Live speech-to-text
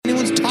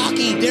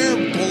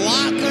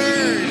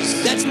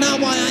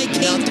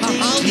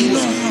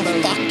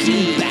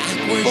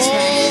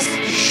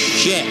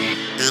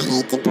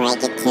to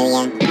break it to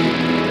you.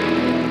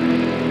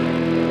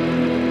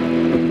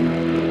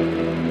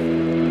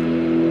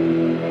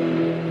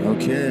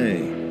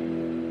 Okay,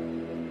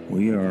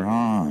 we are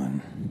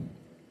on.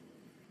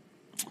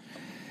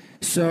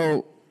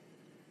 So,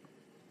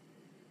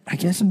 I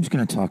guess I'm just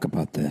going to talk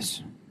about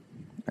this.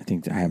 I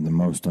think that I have the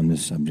most on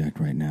this subject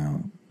right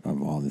now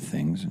of all the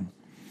things.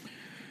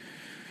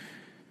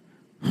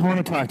 I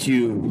want to talk to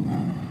you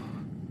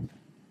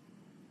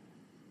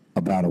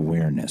about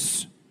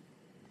awareness.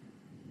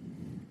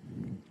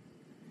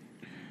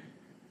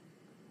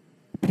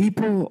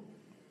 People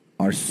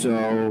are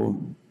so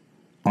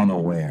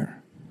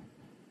unaware.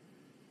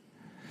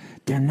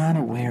 They're not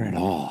aware at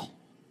all.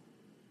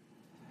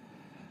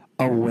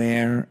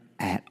 Aware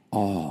at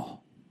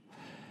all.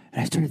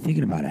 And I started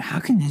thinking about it. How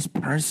can this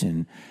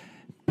person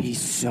be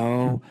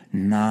so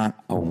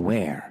not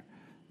aware?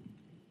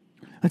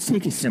 Let's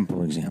take a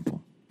simple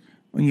example.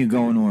 When you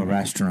go into a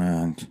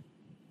restaurant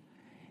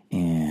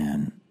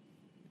and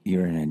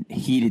you're in a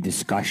heated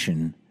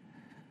discussion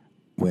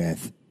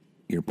with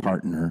your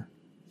partner,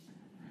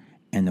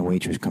 and the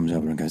waitress comes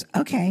over and goes,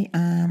 okay,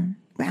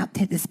 well,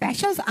 the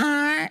specials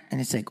are,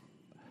 and it's like,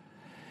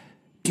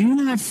 do you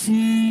not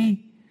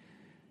see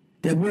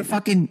that we're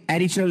fucking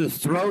at each other's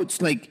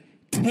throats? Like,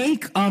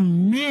 take a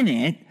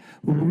minute,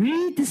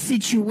 read the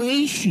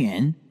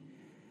situation,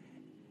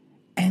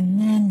 and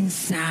then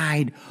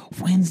decide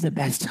when's the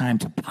best time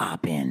to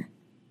pop in.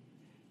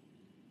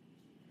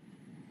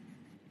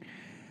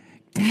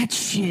 That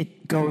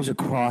shit goes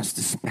across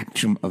the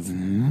spectrum of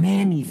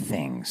many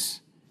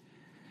things.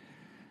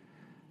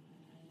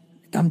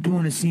 I'm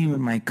doing a scene with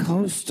my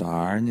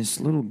co-star, and this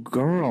little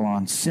girl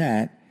on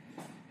set,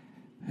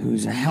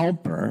 who's a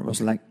helper,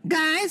 was like,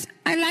 guys,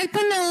 I'd like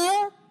to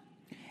know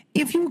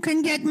if you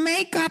can get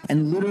makeup.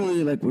 And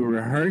literally, like, we were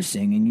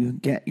rehearsing, and you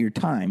get your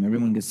time.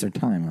 Everyone gets their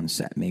time on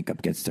set.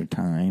 Makeup gets their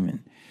time, and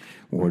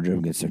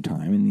wardrobe gets their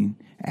time, and the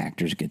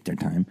actors get their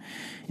time.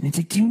 And it's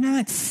like, do you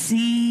not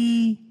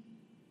see...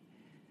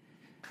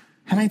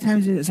 How many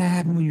times does that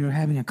happen when you're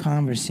having a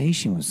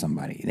conversation with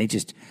somebody? They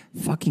just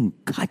fucking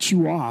cut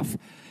you off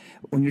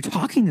when you're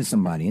talking to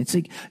somebody. It's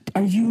like,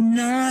 are you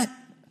not...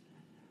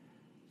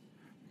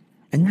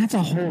 And that's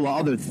a whole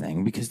other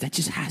thing, because that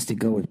just has to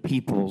go with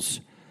people's...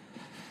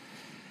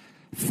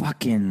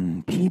 What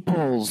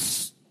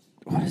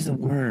is the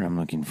word I'm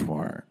looking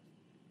for?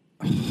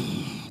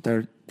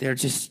 They're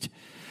just...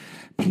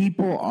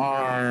 People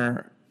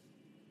are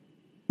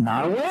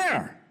not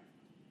aware.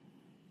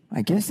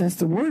 I guess that's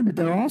the word, but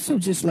they're also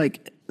just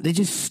like, they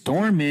just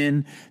storm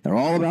in, they're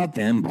all about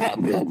them,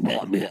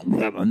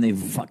 and they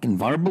fucking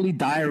verbally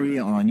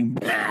diarrhea on you,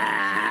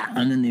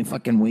 and then they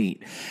fucking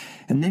wait.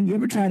 And then you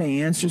ever try to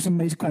answer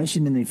somebody's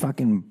question and they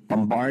fucking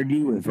bombard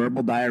you with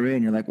verbal diarrhea,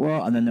 and you're like,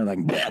 well, and then they're like,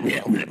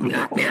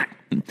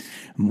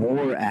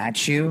 more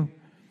at you.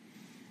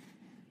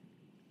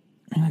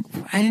 You're like,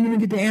 I didn't even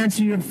get to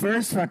answer your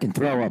first fucking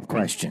throw-up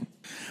question.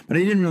 But I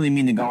didn't really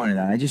mean to go into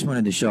that. I just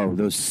wanted to show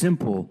those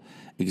simple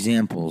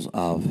examples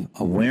of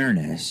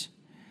awareness,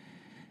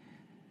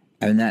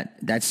 and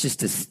that's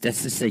just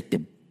like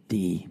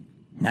the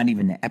not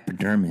even the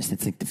epidermis.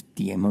 That's like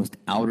the most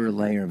outer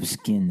layer of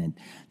skin,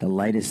 the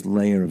lightest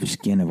layer of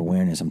skin of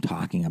awareness I'm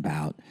talking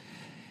about.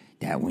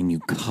 That when you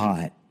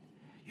cut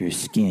your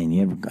skin,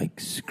 you ever like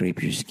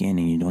scrape your skin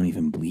and you don't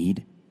even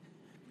bleed?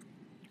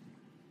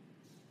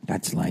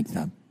 That's like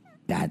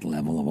that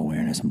level of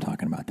awareness I'm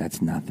talking about.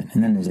 That's nothing.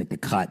 And then there's like the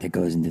cut that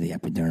goes into the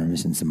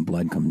epidermis and some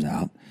blood comes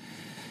out.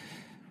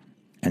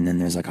 And then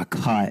there's like a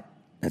cut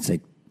that's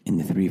like in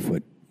the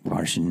 3-foot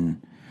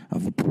portion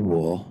of the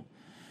pool.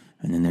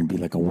 And then there'd be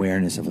like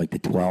awareness of like the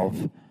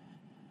 12-foot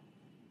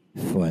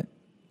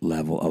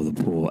level of the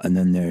pool. And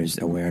then there's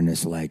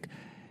awareness like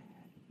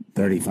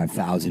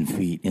 35,000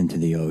 feet into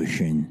the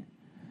ocean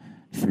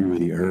through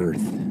the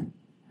earth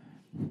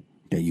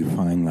that you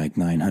find like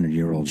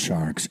 900-year-old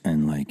sharks.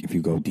 And like if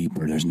you go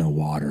deeper, there's no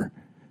water.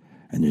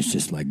 And there's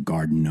just like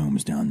garden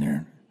gnomes down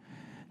there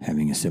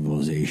having a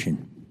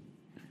civilization.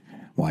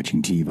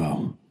 Watching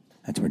TiVo.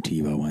 That's where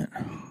TiVo went.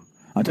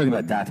 I'm talking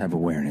about that type of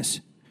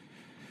awareness.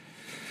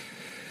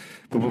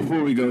 But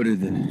before we go to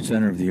the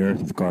center of the earth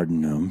with garden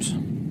gnomes,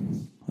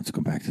 let's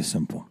go back to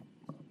simple.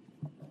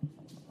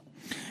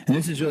 And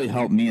this has really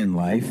helped me in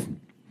life.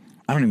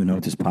 I don't even know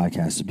what this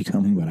podcast is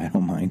becoming, but I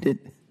don't mind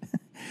it.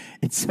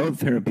 It's so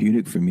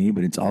therapeutic for me,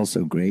 but it's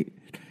also great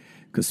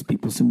because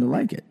people seem to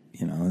like it.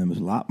 You know, and it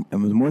was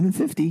more than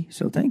 50,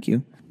 so thank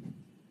you.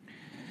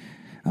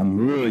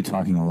 I'm really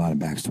talking a lot of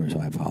backstory, so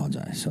I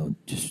apologize. So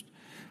just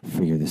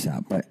figure this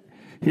out. But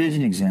here's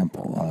an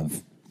example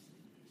of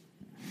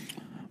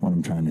what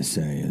I'm trying to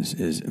say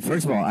is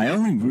first of all, I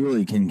only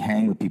really can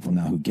hang with people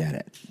now who get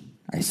it.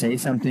 I say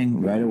something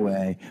right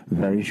away,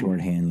 very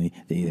shorthandly.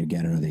 They either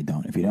get it or they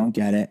don't. If you don't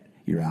get it,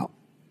 you're out.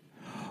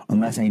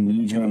 Unless I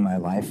need you in my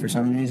life for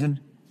some reason,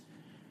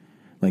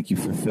 like you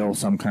fulfill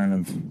some kind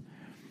of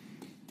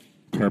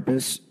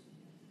purpose,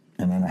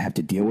 and then I have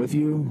to deal with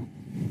you.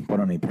 But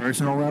on a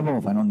personal level,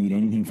 if I don't need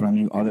anything from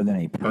you other than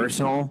a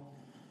personal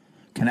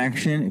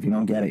connection, if you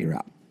don't get it, you're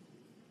out.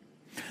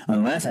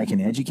 Unless I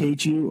can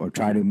educate you or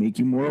try to make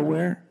you more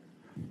aware.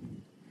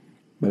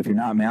 But if you're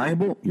not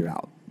malleable, you're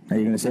out. Are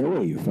you going to say,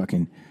 oh, you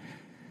fucking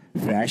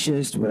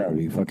fascist, whatever,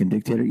 you fucking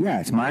dictator? Yeah,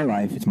 it's my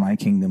life. It's my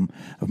kingdom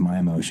of my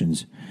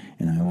emotions.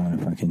 And I want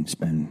to fucking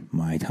spend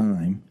my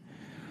time,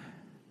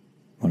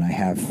 when I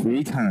have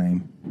free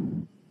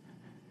time,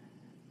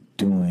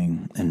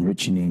 doing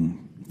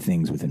enriching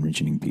things with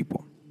enriching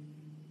people.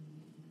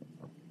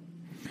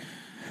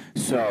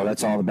 So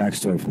that's all the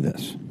backstory for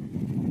this.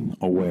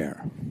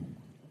 Aware.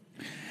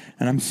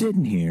 And I'm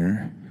sitting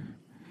here,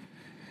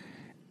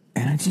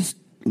 and I just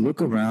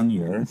look around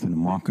the earth, and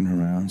I'm walking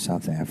around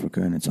South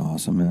Africa, and it's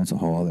awesome, and that's a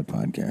whole other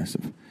podcast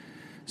of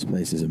this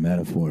place is a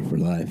metaphor for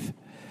life.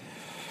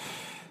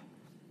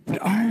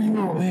 But are you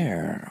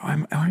aware?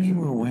 Are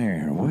you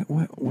aware? What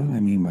do I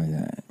mean by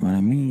that? What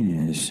I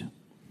mean is,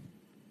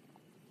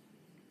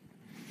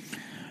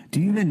 do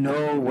you even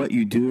know what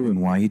you do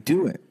and why you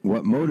do it?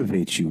 What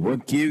motivates you?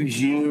 What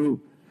gives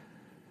you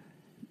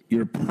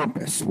your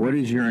purpose? What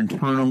is your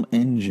internal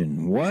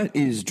engine? What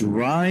is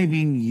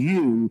driving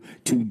you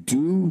to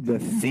do the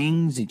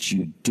things that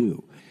you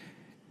do?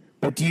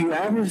 But do you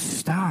ever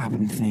stop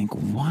and think,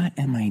 what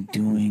am I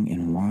doing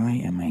and why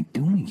am I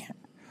doing it?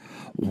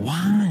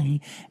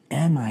 Why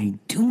am I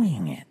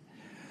doing it?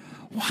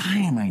 Why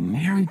am I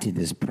married to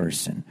this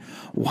person?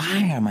 Why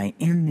am I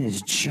in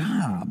this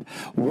job?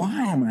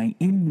 Why am I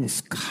in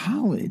this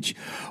college?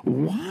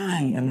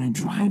 Why am I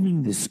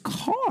driving this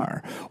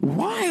car?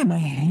 Why am I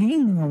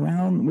hanging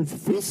around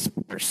with this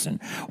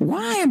person?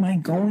 Why am I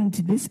going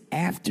to this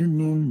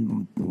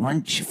afternoon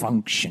lunch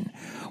function?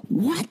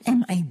 What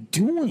am I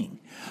doing?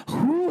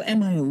 Who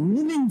am I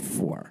living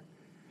for?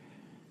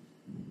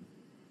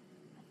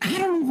 I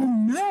don't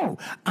even know.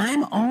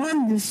 I'm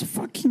on this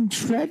fucking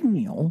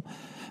treadmill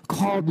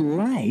called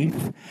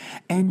life,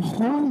 and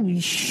holy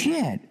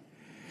shit,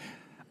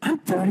 I'm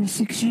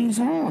 36 years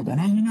old,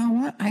 and you know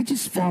what? I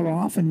just fell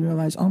off and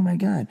realized, oh my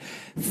God,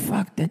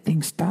 fuck, that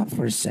thing stopped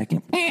for a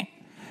second. There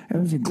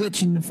was a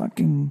glitch in the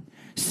fucking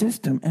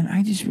system, and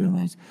I just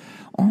realized,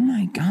 oh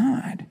my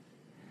God,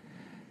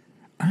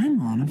 I'm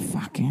on a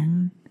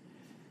fucking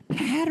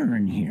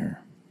pattern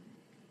here.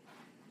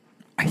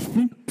 I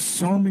think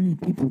so many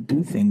people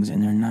do things,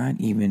 and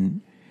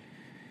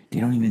they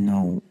don't even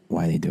know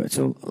why they do it.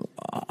 So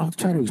I'll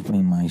try to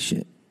explain my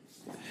shit.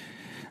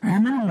 I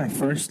remember my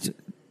first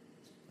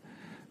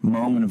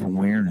moment of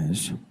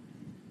awareness.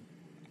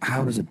 I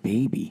was a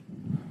baby.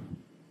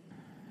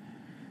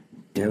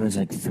 There was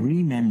like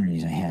 3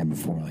 memories I had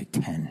before like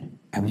 10.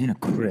 I was in a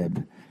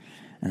crib,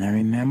 and I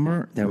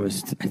remember I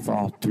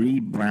saw 3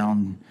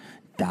 brown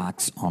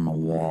dots on the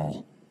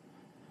wall.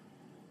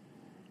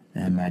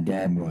 And my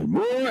dad was,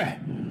 boy,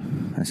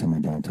 that's how my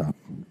dad talked.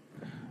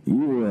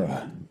 You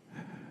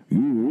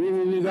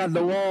really got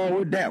the wall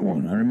with that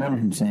one. I remember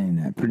him saying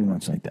that, pretty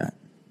much like that.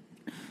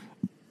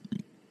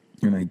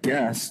 And I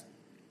guess,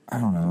 I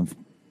don't know,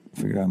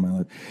 figured out in my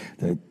life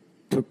that I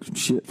took some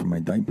shit from my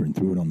diaper and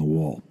threw it on the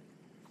wall.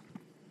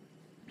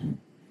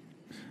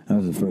 That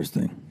was the first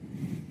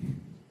thing.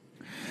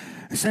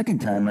 The second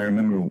time, I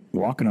remember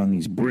walking on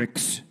these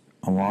bricks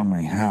along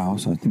my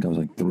house. I think I was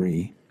like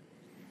 3.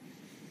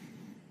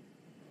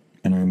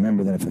 And I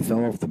remember that if I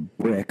fell off the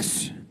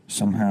bricks,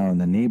 somehow in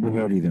the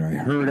neighborhood, either I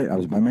heard it, I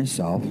was by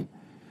myself,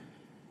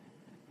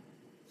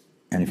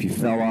 and if you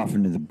fell off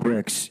into the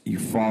bricks, you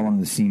fall on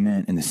the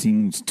cement, and the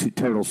cement's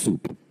turtle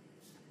soup.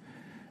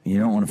 And you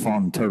don't want to fall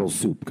in turtle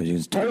soup, because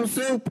it's turtle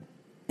soup,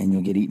 and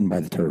you'll get eaten by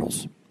the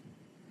turtles.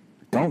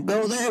 Don't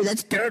go there,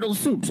 that's turtle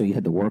soup. So you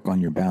had to work on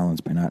your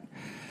balance by not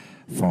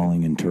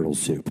falling in turtle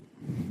soup.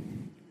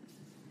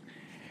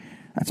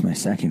 That's my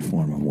second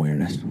form of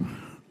awareness.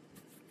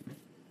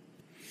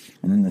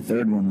 And then the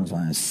third one was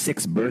on his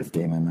 6th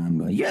birthday. My mom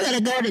goes, you're going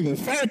to go to the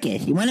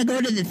circus. You want to go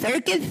to the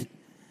circus?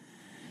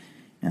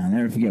 And I'll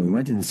never forget, we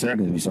went to the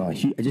circus. We saw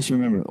I just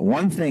remember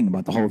one thing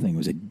about the whole thing. It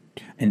was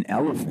an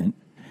elephant.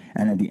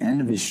 And at the end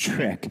of his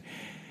trick,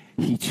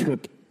 he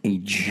took a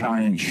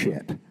giant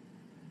shit.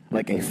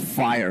 Like a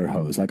fire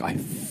hose.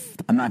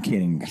 I'm not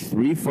kidding.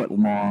 3-foot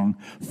long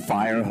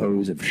fire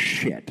hose of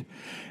shit.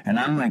 And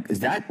I'm like, is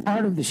that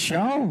part of the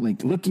show?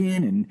 Like, look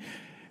in and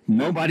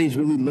nobody's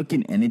really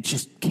looking, and it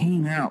just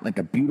came out like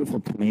a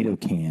beautiful tomato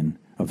can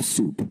of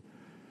soup.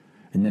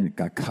 And then it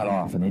got cut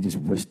off, and they just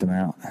whisked them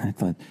out. And I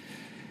thought,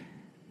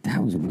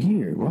 that was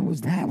weird. What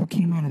was that? What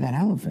came out of that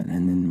elephant?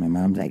 And then my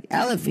mom's like,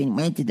 elephant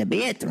went to the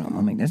bathroom.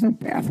 I'm like, there's no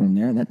bathroom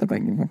there. That looked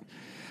like,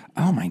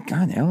 oh my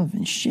God, the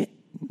elephant shit.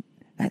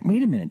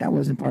 Wait a minute, that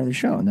wasn't part of the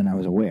show. And then I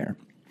was aware.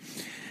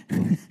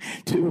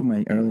 2 of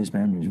my earliest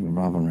memories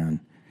revolve around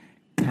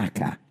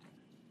caca.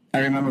 I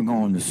remember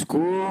going to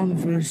school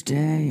the first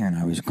day, and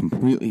I was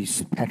completely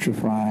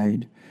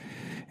petrified,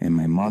 and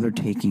my mother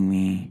taking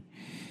me,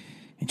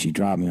 and she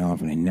dropped me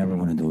off, and I never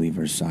wanted to leave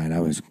her side. I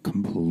was a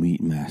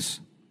complete mess.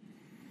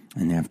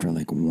 And after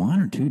like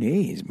 1 or 2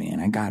 days, man,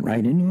 I got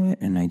right into it,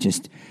 and I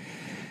just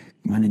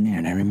went in there.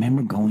 And I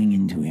remember going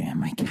into it at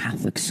my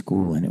Catholic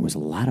school, and it was a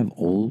lot of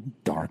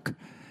old, dark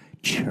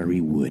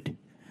cherry wood.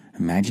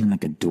 Imagine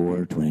like a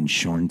door to an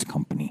insurance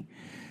company.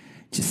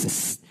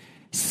 just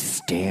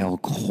stale,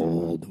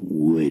 cold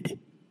wood.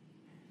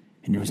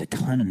 And there was a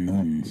ton of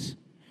nuns.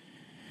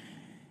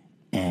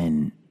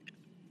 And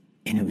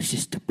it was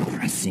just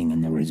depressing,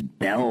 and there was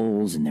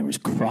bells, and there was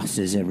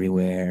crosses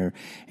everywhere,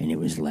 and it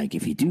was like,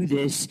 if you do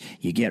this,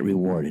 you get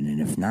rewarded, and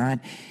if not,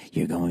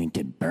 you're going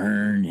to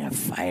burn in a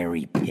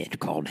fiery pit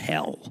called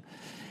hell.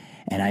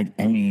 And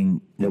I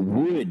mean, the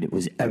wood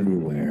was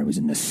everywhere. It was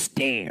in the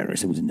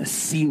stairs, it was in the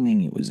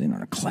ceiling, it was in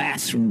our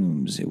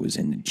classrooms, it was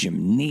in the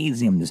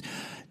gymnasium, this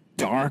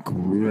dark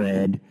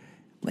red,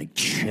 like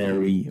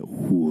cherry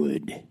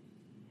wood.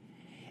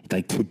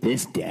 Like, to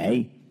this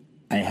day,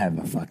 I have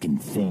a fucking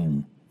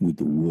thing with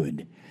the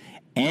wood.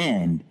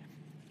 And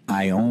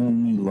I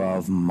only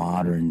love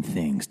modern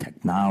things,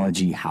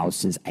 technology,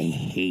 houses. I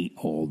hate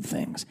old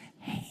things.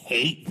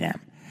 Hate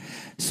them.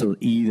 So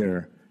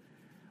either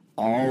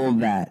all of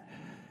that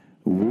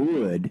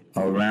wood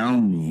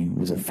around me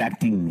was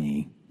affecting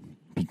me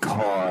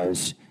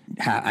because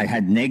I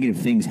had negative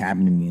things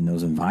happen to me in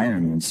those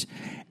environments,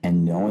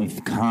 and the only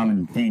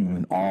common thing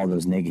with all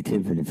those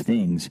negative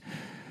things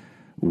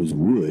was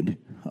wood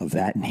of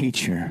that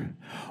nature,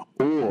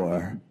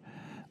 or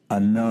a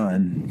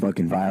nun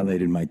fucking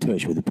violated my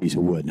tush with a piece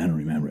of wood, and I don't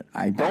remember it.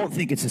 I don't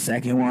think it's the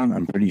second one.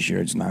 I'm pretty sure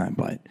it's not,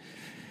 but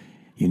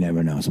you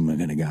never know. Someone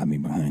could have got me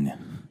behind,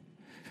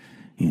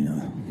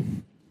 the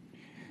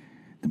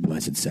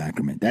Blessed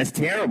Sacrament. That's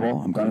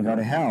terrible. I'm going to go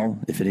to hell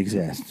if it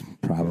exists.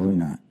 Probably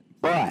not.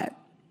 But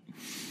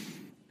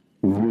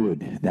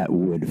wood, that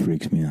wood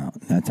freaks me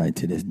out. That's why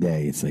to this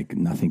day, it's like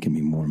nothing can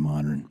be more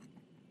modern.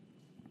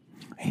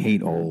 I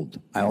hate old.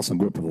 I also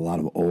grew up with a lot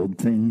of old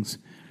things.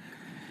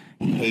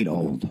 Hate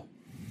old.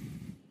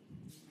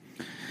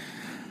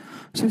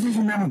 So I just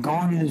remember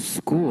going to this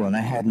school, and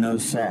I had no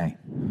say.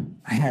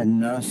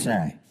 And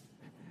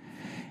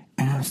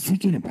I was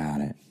thinking about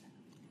it.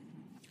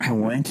 I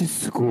went to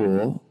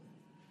school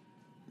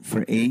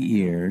for 8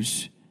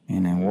 years,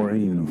 and I wore a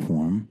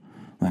uniform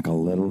like a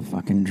little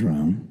fucking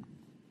drone.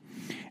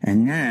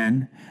 And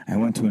then I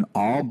went to an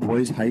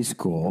all-boys high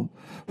school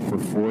for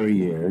 4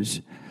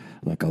 years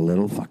like a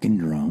little fucking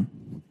drone.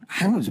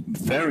 I was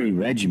very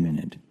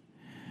regimented.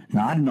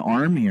 Not an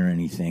army or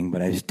anything,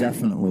 but I was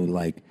definitely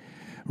like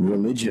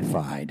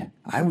religified.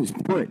 I was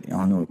put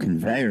on a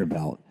conveyor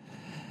belt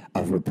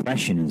of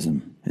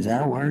repressionism. Is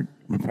that a word?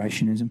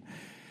 Repressionism?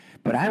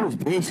 But I was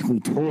basically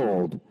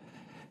told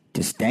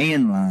to stay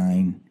in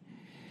line,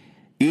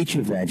 eat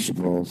your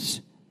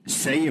vegetables,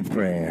 say your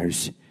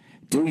prayers,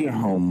 do your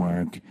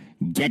homework,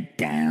 get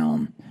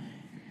down,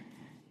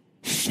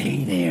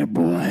 stay there,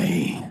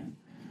 boy,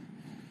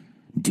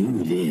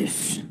 do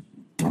this.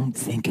 Don't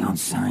think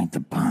outside the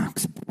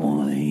box,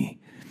 boy,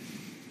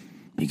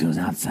 because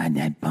outside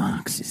that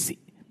box is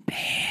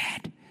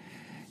bad.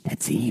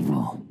 That's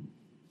evil.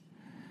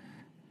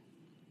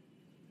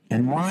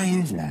 And why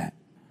is that?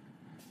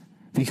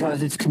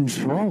 Because it's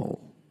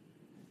control,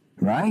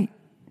 right?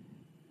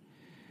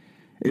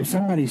 If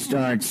somebody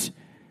starts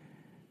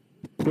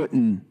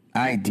putting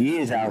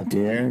ideas out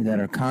there that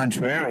are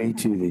contrary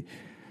to the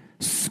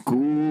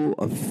school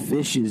of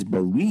fish's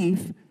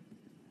belief,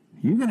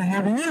 you're going to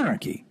have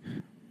anarchy.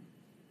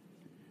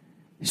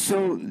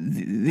 So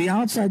the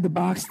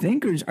outside-the-box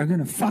thinkers are going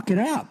to fuck it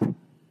up.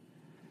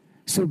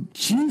 So,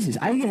 Jesus,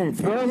 I got to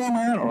throw them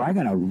out, or I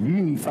got to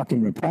really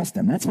fucking repress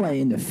them. That's why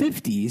in the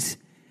 50s,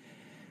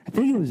 I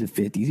think it was the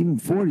 50s, even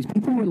 40s,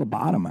 people were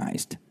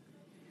lobotomized.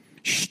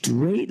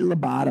 Straight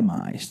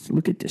lobotomized.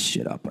 Look at this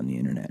shit up on the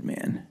internet,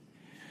 man.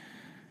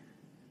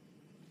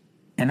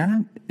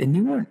 And they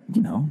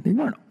weren't, they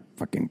weren't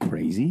fucking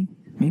crazy.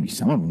 Maybe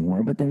some of them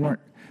were, but they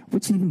weren't.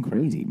 What's even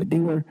crazy? But they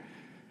were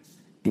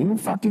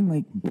fucking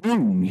like,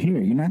 boom, here,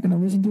 you're not going to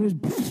listen to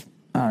us?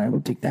 All right,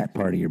 we'll take that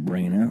part of your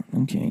brain out.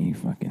 Okay, you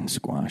fucking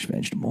squash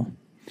vegetable.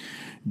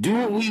 Do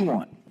what we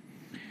want.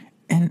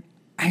 And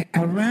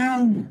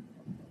around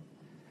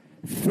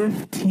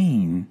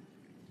 15,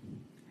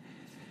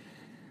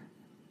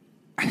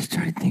 I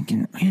started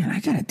thinking, man, I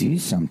got to do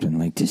something.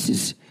 Like, this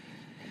is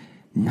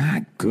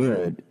not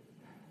good.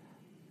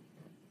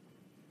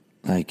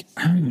 Like,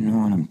 I don't even know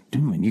what I'm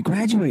doing. You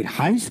graduate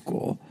high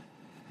school.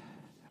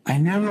 I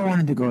never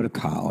wanted to go to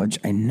college.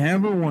 I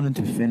never wanted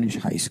to finish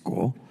high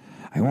school.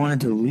 I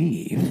wanted to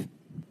leave.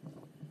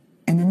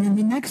 And then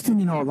the next thing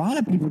you know, a lot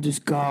of people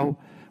just go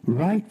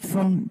right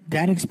from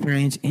that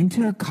experience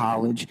into a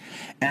college,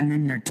 and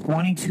then they're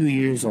 22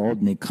 years old,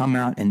 and they come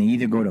out, and they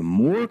either go to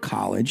more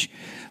college.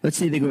 Let's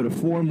say they go to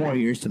 4 more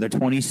years, so they're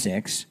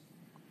 26,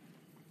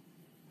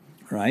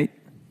 right?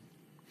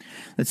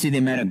 Let's say they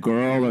met a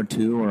girl or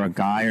two or a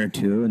guy or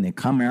two, and they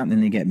come out, and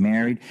then they get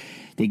married.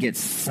 They get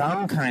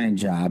some kind of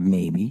job,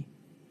 maybe,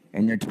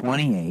 and they're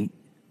 28.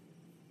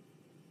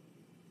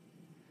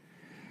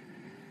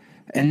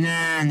 And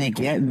then they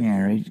get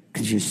married,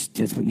 because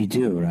that's what you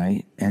do,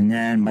 right? And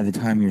then by the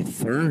time you're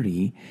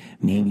 30,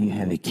 maybe you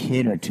have a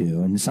kid or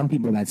two. And some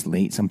people that's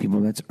late, some people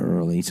that's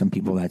early, some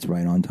people that's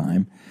right on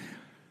time.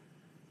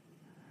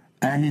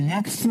 And the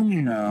next thing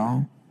you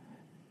know,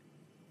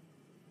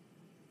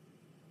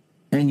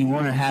 And you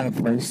want to have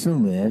a place to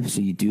live,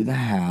 so you do the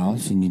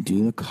house and you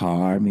do the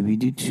car, maybe you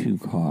do 2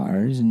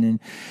 cars, and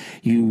then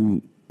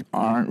you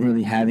aren't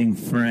really having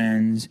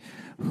friends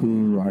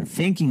who are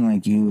thinking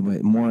like you,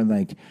 but more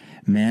like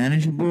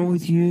manageable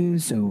with you.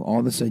 So all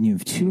of a sudden you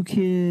have 2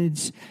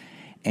 kids,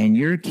 and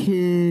your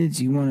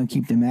kids, you want to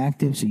keep them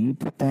active, so you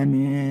put them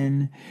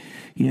in,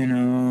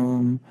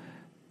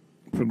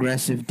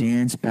 progressive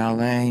dance,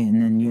 ballet,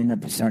 and then you end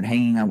up start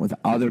hanging out with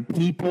other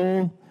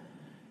people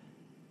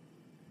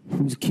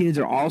whose kids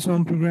are also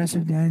in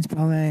progressive dance,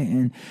 ballet,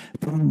 and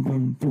boom,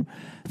 boom, boom,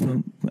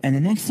 boom. And the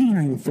next thing you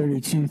know, you're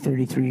 32,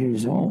 33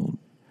 years old.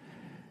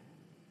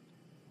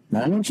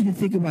 Now, I want you to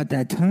think about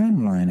that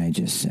timeline I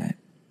just said,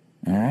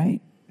 all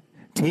right?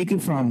 Take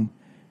it from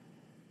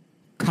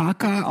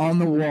caca on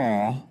the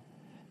wall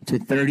to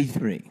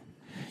 33.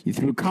 You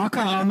threw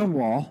caca on the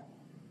wall.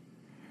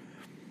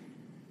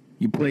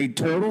 You played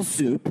turtle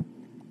soup.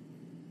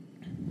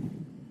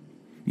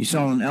 You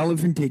saw an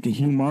elephant take a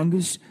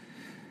humongous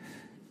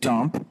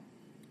dump.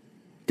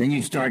 Then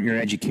you start your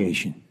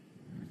education.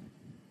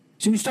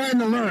 So you're starting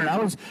to learn. I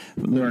was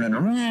learning to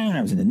run.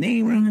 I was in the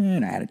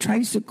neighborhood. I had a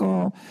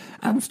tricycle.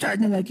 I was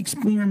starting to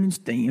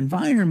experiment the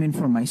environment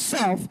for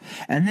myself.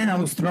 And then I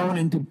was thrown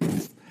into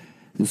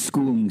the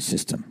schooling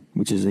system,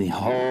 which is a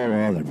whole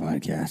other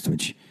podcast,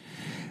 which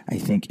I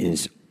think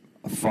is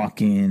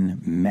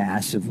fucking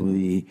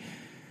massively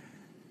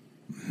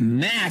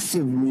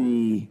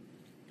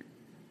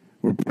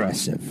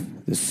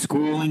repressive. The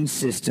schooling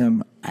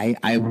system,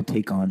 I will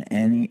take on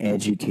any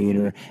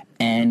educator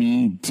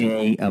any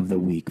day of the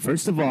week.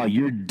 First of all,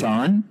 you're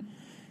done,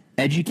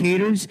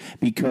 educators,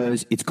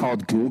 because it's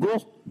called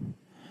Google.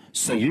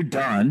 So you're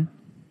done.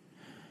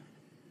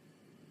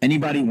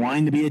 Anybody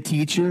wanting to be a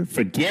teacher,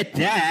 forget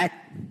that.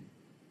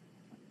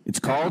 It's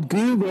called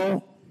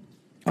Google.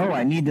 Oh,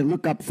 I need to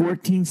look up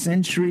 14th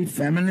century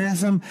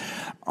feminism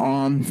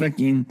on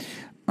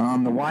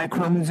the Y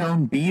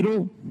chromosome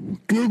beetle.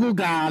 Google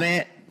got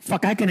it.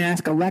 Fuck, I can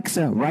ask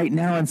Alexa right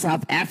now in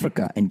South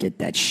Africa and get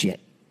that shit.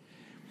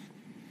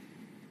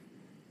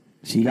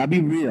 So you gotta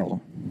be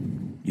real.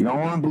 You don't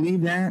want to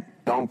believe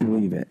that? Don't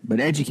believe it. But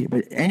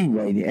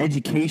anyway, the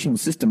educational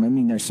system, I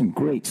mean, there's some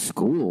great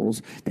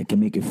schools that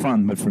can make it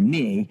fun. But for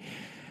me,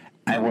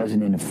 I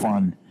wasn't in a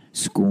fun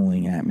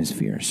schooling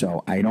atmosphere.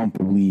 So I don't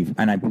believe,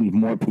 and I believe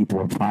more people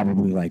are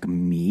probably like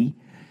me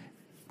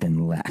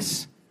than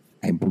less.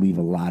 I believe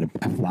a lot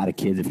of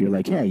kids, if you're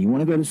like, hey, you want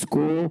to go to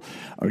school,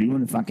 or do you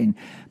want to fucking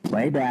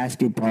play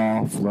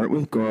basketball, flirt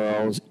with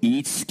girls,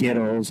 eat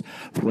Skittles,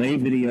 play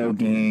video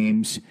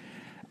games,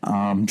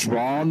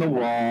 draw on the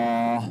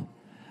wall,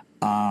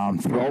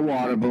 throw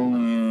water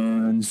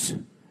balloons,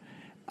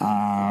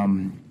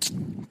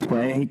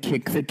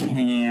 kick the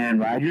can,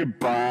 ride your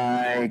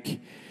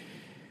bike,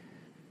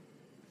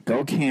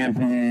 go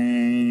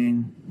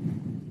camping,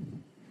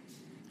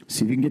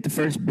 see if you can get to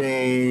first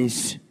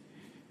base.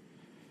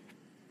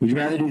 Would you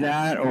rather do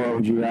that, or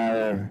would you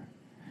rather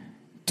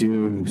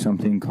do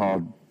something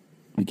called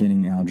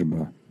beginning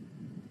algebra,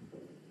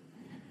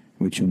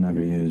 which you'll never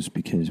use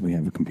because we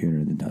have a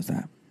computer that does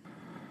that?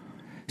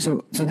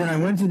 So then I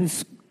went to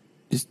this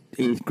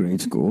 8th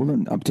grade school,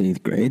 and up to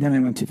 8th grade. Then I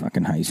went to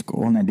fucking high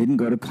school, and I didn't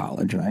go to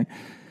college, right?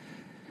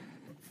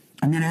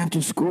 And then after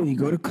school, you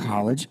go to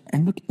college,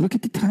 and look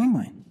at the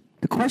timeline.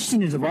 The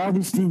question is, of all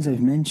these things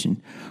I've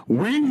mentioned,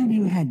 when have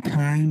you had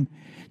time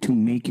to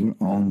make your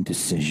own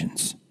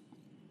decisions?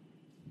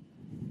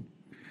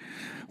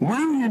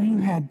 When have you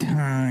had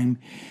time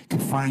to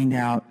find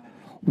out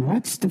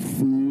what's the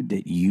food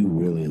that you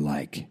really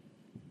like?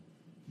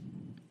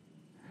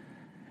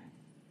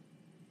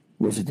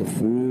 Was it the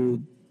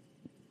food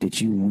that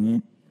you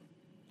went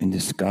and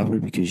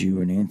discovered because you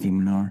were an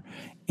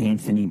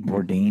Anthony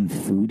Bourdain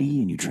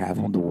foodie and you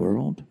traveled the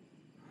world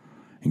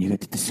and you got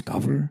to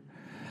discover?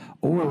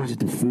 Or was it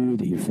the food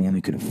that your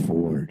family could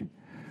afford,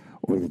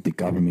 or that the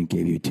government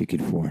gave you a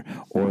ticket for,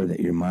 or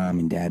that your mom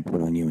and dad put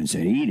on you and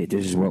said, eat it,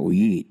 this is what we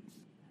eat?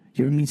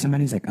 You ever meet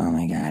somebody who's like, oh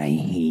my God, I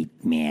hate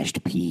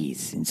mashed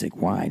peas? And it's like,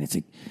 why? And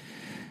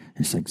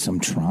it's like some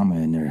trauma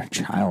in their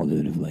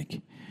childhood of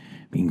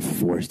being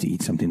forced to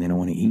eat something they don't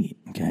want to eat,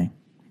 okay?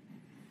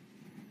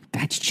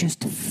 That's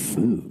just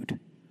food.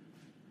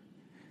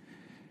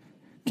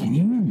 Can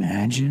you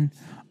imagine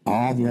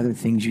all the other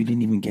things you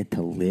didn't even get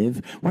to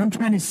live? What I'm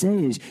trying to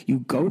say is you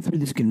go through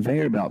this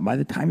conveyor belt. By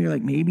the time you're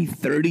maybe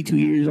 32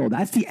 years old,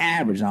 that's the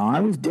average. Now, I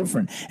was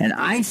different, and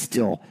I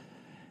still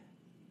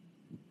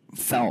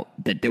felt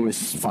that there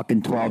was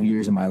fucking 12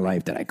 years of my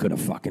life that I could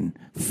have fucking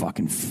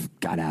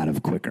got out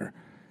of quicker.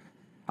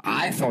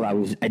 I felt I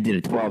did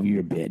a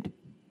 12-year bid.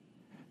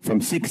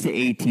 From 6 to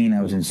 18,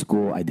 I was in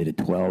school. I did a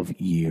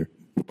 12-year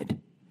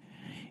bid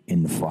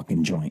in the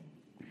fucking joint.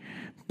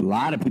 A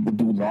lot of people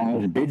do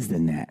longer bids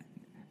than that.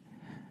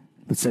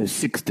 Let's say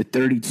 6 to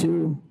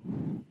 32.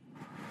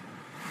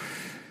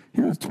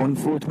 It's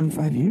 24,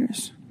 25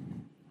 years.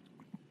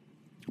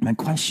 My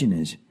question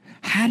is,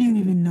 how do you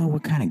even know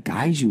what kind of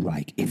guys you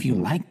like? If you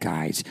like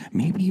guys,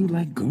 maybe you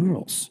like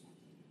girls.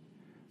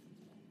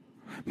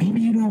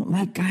 Maybe you don't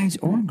like guys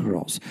or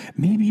girls.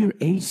 Maybe you're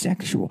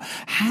asexual.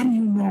 How do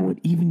you know what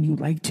even you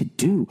like to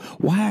do?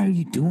 Why are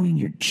you doing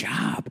your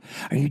job?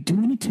 Are you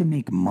doing it to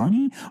make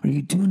money, or are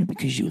you doing it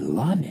because you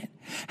love it?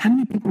 How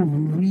many people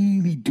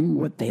really do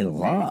what they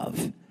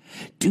love?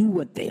 Do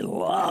what they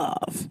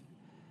love?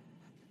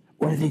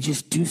 Or do they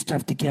just do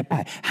stuff to get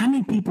by? How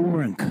many people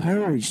were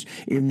encouraged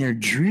in their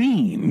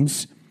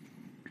dreams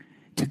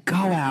to go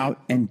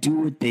out and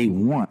do what they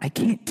want? I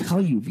can't tell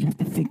you. You have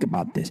to think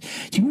about this.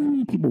 Do you know how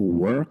many people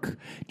work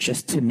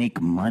just to make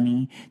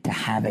money, to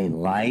have a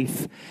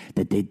life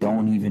that they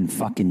don't even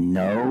fucking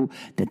know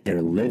that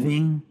they're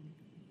living?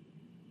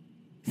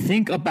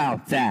 Think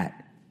about that.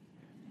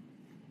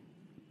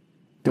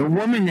 The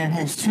woman that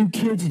has 2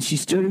 kids and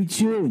she's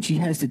 32 and she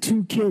has the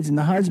 2 kids and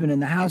the husband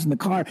and the house and the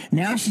car.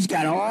 Now she's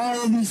got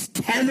all of these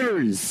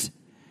tethers.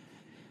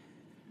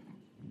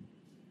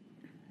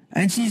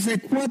 And she's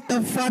like, what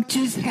the fuck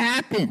just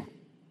happened?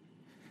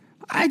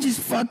 I just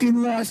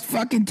fucking lost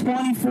fucking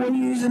 24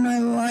 years of my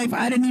life.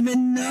 I didn't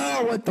even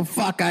know what the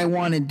fuck I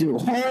want to do.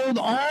 Hold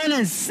on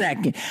a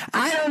second.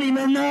 I don't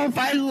even know if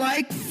I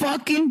like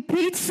fucking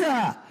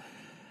pizza.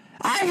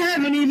 I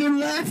haven't even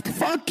left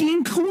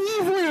fucking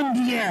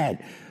Cleveland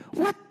yet.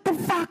 What the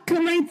fuck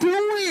am I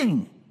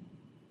doing?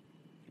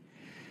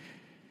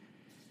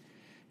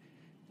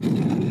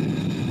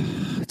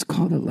 It's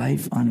called a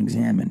life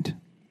unexamined.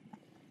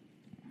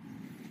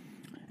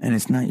 And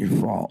it's not your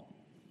fault.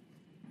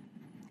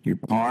 You're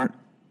part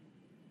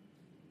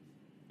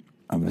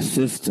of a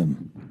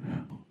system.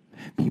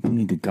 People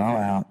need to go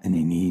out and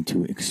they need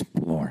to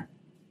explore.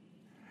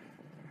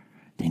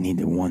 They need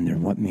to wonder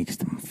what makes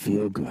them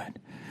feel good.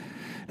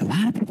 A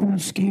lot of people are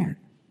scared.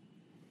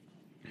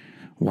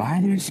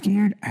 Why they're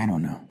scared, I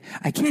don't know.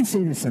 I can't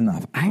say this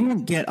enough. I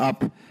don't get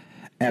up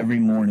every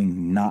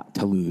morning not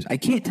to lose. I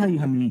can't tell you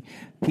how many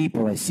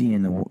people I see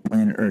in the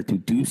planet Earth who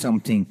do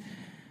something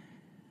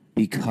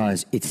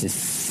because it's a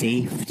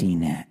safety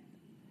net.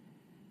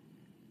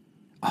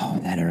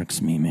 Oh, that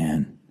irks me,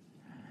 man.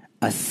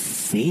 A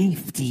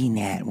safety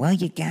net. Well,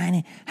 you got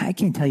it. I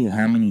can't tell you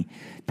how many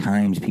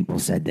times people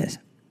said this.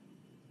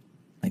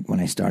 Like when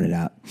I started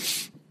out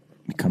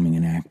becoming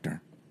an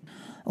actor.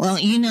 Well,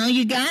 you know,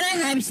 you gotta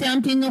have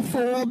something to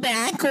fall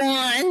back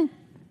on.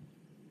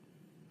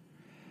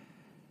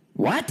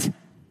 What?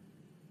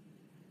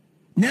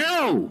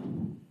 No,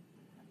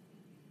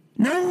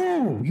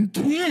 you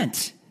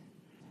can't.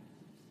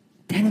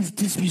 That is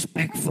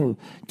disrespectful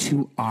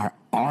to our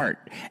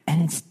art,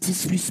 and it's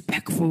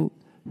disrespectful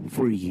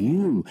for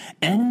you.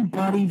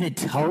 Anybody that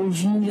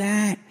tells you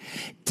that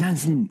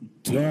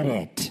doesn't get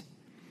it.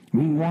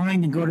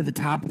 Rewind and go to the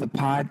top of the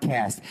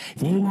podcast.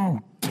 They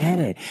won't get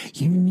it.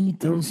 You need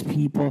those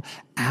people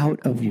out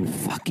of your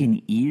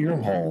fucking ear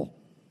hole.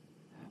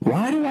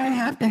 Why do I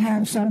have to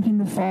have something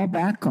to fall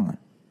back on?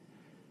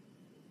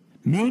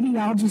 Maybe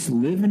I'll just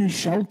live in a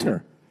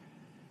shelter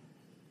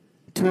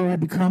till I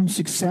become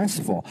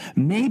successful.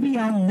 Maybe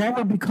I'll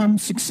never become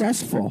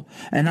successful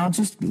and I'll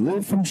just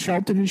live from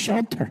shelter to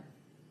shelter.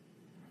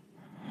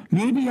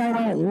 Maybe I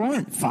don't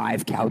want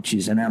 5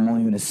 couches and I'm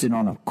only going to sit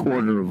on a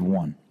quarter of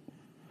one.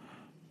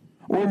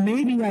 Or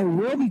maybe I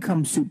will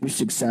become super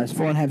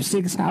successful and have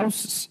 6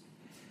 houses.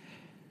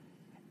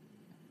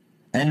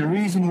 And the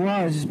reason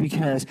is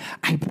because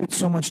I put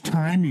so much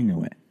time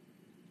into it.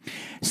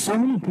 So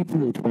many people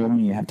who told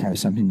me you have to have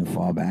something to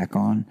fall back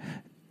on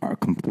are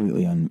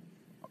completely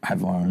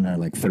have on their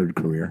like 3rd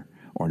career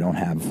or don't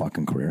have a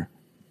fucking career.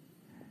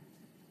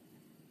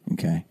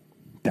 Okay?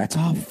 That's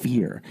all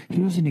fear.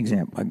 Here's an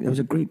example. There was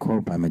a great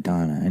quote by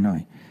Madonna. I know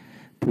I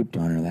pooped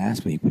on her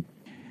last week, but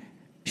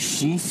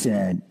she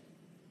said,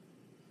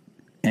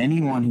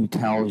 anyone who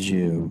tells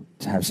you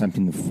to have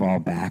something to fall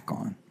back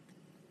on,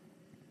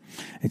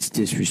 it's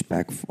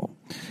disrespectful.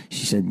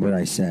 She said what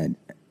I said,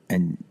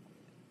 and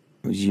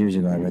it was years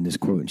ago I read this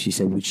quote, and she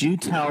said, would you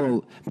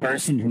tell a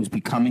person who's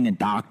becoming a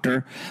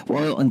doctor,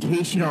 well, in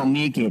case you don't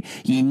make it,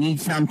 you need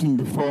something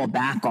to fall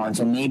back on,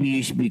 so maybe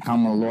you should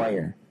become a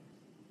lawyer?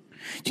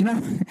 Do you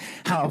know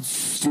how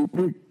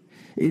stupid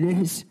it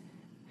is?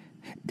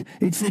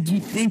 It's like you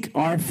think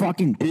our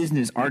fucking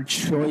business, our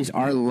choice,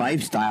 our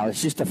lifestyle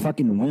is just a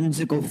fucking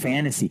whimsical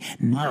fantasy.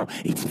 No,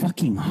 it's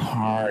fucking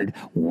hard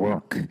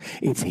work.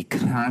 It's a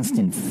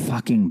constant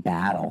fucking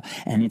battle.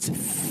 And it's a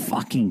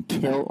fucking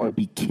kill or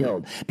be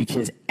killed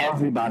because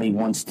everybody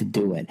wants to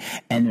do it.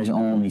 And there's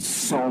only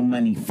so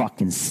many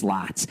fucking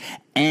slots.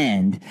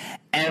 And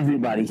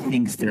everybody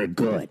thinks they're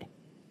good.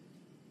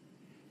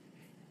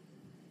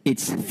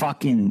 It's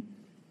fucking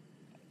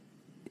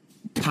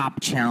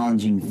top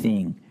challenging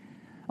thing.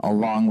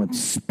 Along with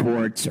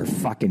sports or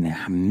fucking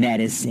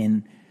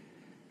medicine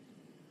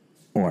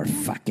or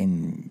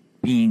fucking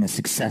being a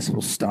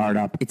successful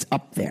startup. It's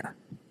up there.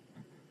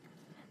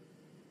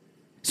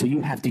 So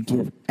you have to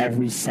give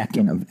every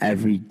second of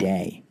every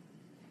day.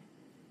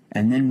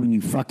 And then when you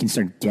fucking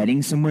start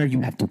getting somewhere,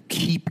 you have to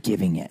keep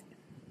giving it.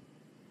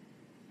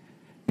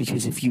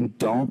 Because if you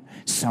don't,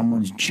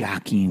 someone's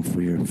jockeying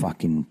for your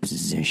fucking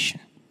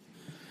position.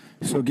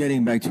 So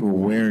getting back to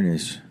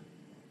awareness,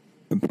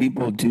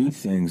 people do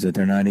things that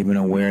they're not even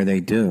aware they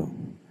do.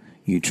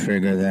 You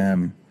trigger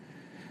them,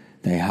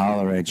 they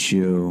holler at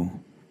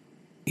you,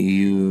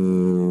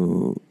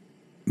 you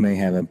may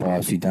have a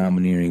bossy,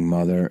 domineering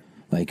mother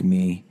like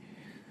me,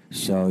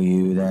 so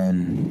you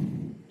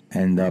then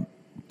end up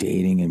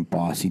dating a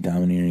bossy,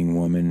 domineering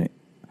woman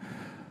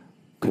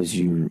because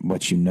you're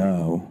what you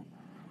know,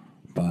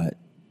 but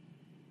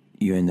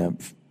you end up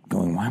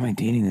going, why am I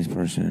dating this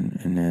person?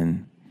 And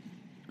then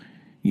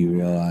you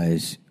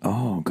realize,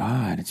 oh,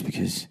 God, it's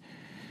because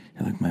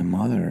you're like my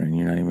mother, and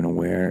you're not even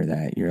aware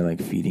that you're like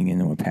feeding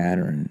into a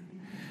pattern.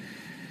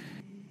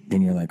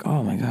 Then you're like,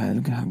 oh, my God,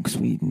 look how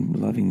sweet and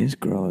loving this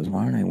girl is.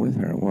 Why aren't I with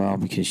her? Well,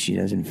 because she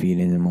doesn't feed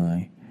into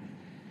my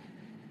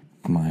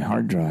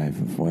hard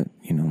drive of what,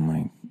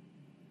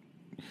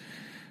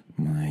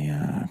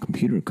 my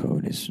computer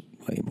code is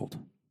labeled.